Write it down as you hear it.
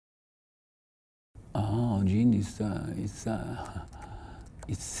about jean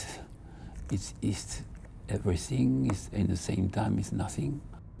it's everything. It's in the same time it's nothing.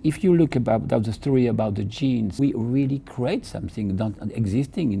 If you look about the story about the jeans, we really create something not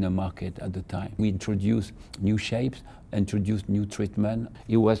existing in the market at the time. We introduced new shapes, introduced new treatment.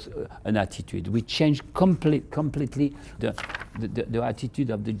 It was an attitude. We changed completely the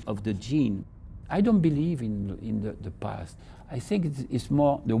attitude of the jean. I don't believe in the past. I think it's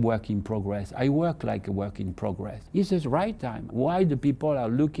more the work in progress. I work like a work in progress. It's the right time. Why the people are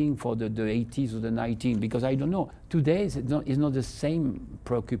looking for the 80s or the 19s? Because I don't know. Today it's not the same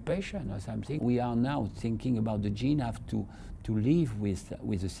preoccupation or something. We are now thinking about the jean have to live with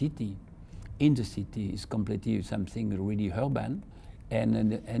the city. In the city is completely something really urban,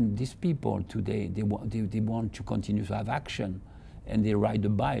 and these people today they want to continue to have action. And they ride a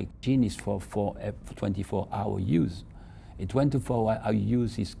bike. Jean is for 24-hour use. A 24-hour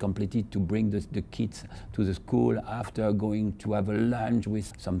use is completely to bring the kids to the school after going to have a lunch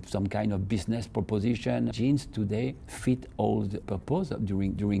with some kind of business proposition. Jeans today fit all the purpose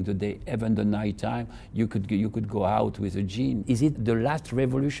during the day. Even the night time, you could go out with a jean. Is it the last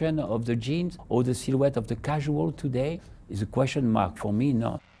revolution of the jeans or the silhouette of the casual today? Is a question mark for me,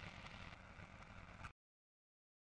 no.